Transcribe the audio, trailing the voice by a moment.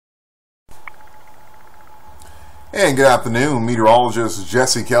And good afternoon, meteorologist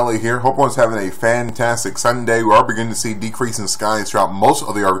Jesse Kelly here. Hope everyone's having a fantastic Sunday. We are beginning to see decreasing skies throughout most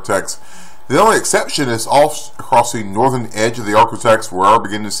of the ArkLaTex. The only exception is off across the northern edge of the ArkLaTex, where we are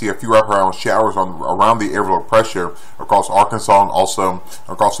beginning to see a few wraparound showers around the area of low pressure across Arkansas and also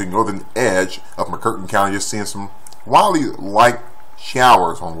across the northern edge of McCurtain County. Just seeing some wildly light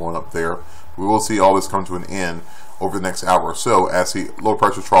showers on one up there. We will see all this come to an end over the next hour or so as the low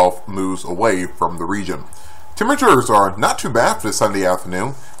pressure trough moves away from the region. Temperatures are not too bad for this Sunday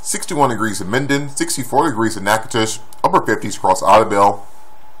afternoon. 61 degrees in Minden, 64 degrees in Natchitoches, upper 50s across Audubon,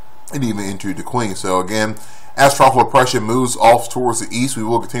 and even into the Queen. So again, as tropical pressure moves off towards the east, we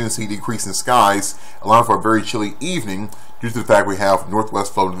will continue to see decreasing skies, allowing for a very chilly evening due to the fact we have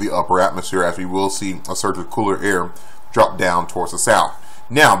northwest flow into the upper atmosphere, as we will see a surge of cooler air drop down towards the south.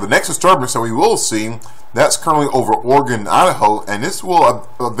 Now, the next disturbance that we will see, that's currently over Oregon and Idaho, and this will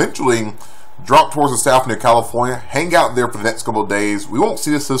eventually drop towards the south near California, hang out there for the next couple of days. We won't see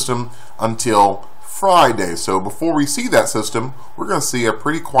the system until Friday. So before we see that system, we're going to see a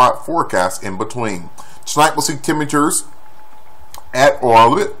pretty quiet forecast in between. Tonight we'll see temperatures at or a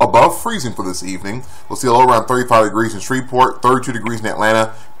little bit above freezing for this evening. We'll see a low around 35 degrees in Shreveport, 32 degrees in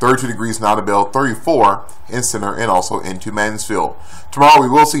Atlanta, 32 degrees in Audubon, 34 in Center, and also into Mansfield. Tomorrow we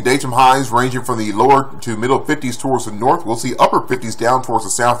will see daytime highs ranging from the lower to middle 50s towards the north. We'll see upper 50s down towards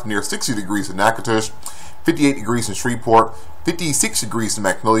the south near 60 degrees in Natchitoches, 58 degrees in Shreveport, 56 degrees in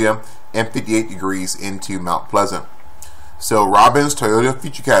Magnolia, and 58 degrees into Mount Pleasant. So Robbins Toyota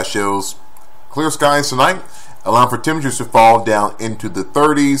Futurecast shows clear skies tonight, allowing for temperatures to fall down into the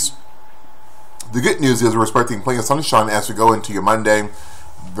 30s. The good news is we're expecting plenty of sunshine as we go into your Monday.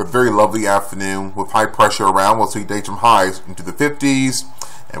 A very lovely afternoon with high pressure around. We'll see daytime highs into the 50s,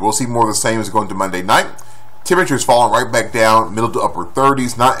 and we'll see more of the same as going to Monday night. Temperatures falling right back down, middle to upper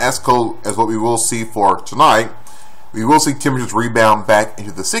 30s, not as cold as what we will see for tonight. We will see temperatures rebound back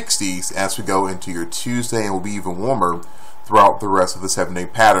into the 60s as we go into your Tuesday, and will be even warmer throughout the rest of the 7-day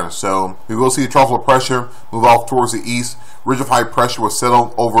pattern. So we will see the trough of pressure move off towards the east. Ridge of high pressure will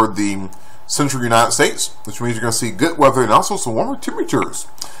settle over the central United States, which means you're going to see good weather and also some warmer temperatures.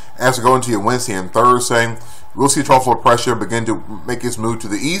 As we go into your Wednesday and Thursday, we'll see trough of pressure begin to make its move to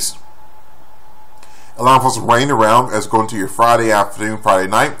the east, allowing for some rain around as we go into your Friday afternoon, Friday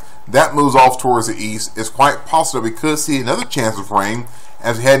night. That moves off towards the east. It's quite possible we could see another chance of rain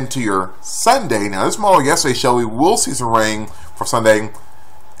as we head into your Sunday. Now, this model yesterday showed we will see some rain for Sunday.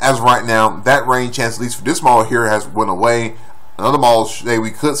 As of right now, that rain chance, at least for this model here, has went away. Another model say we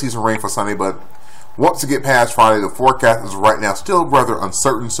could see some rain for Sunday, but once we get past Friday, the forecast is right now still rather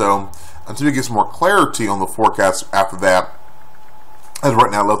uncertain. So until we get some more clarity on the forecast after that, as right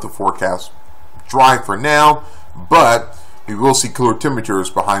now, let the forecast dry for now, but we will see cooler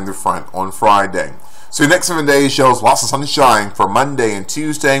temperatures behind the front on Friday. So the next 7 days shows lots of sunshine for Monday and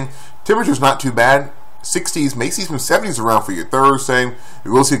Tuesday. Temperatures not too bad. 60s, may see some 70s around for your Thursday.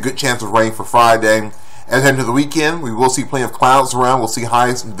 We will see a good chance of rain for Friday. As we head into the weekend, we will see plenty of clouds around. We'll see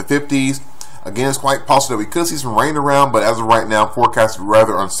highs into the 50s. Again, it's quite possible that we could see some rain around, but as of right now, forecast is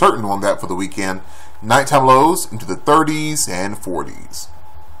rather uncertain on that for the weekend. Nighttime lows into the 30s and 40s.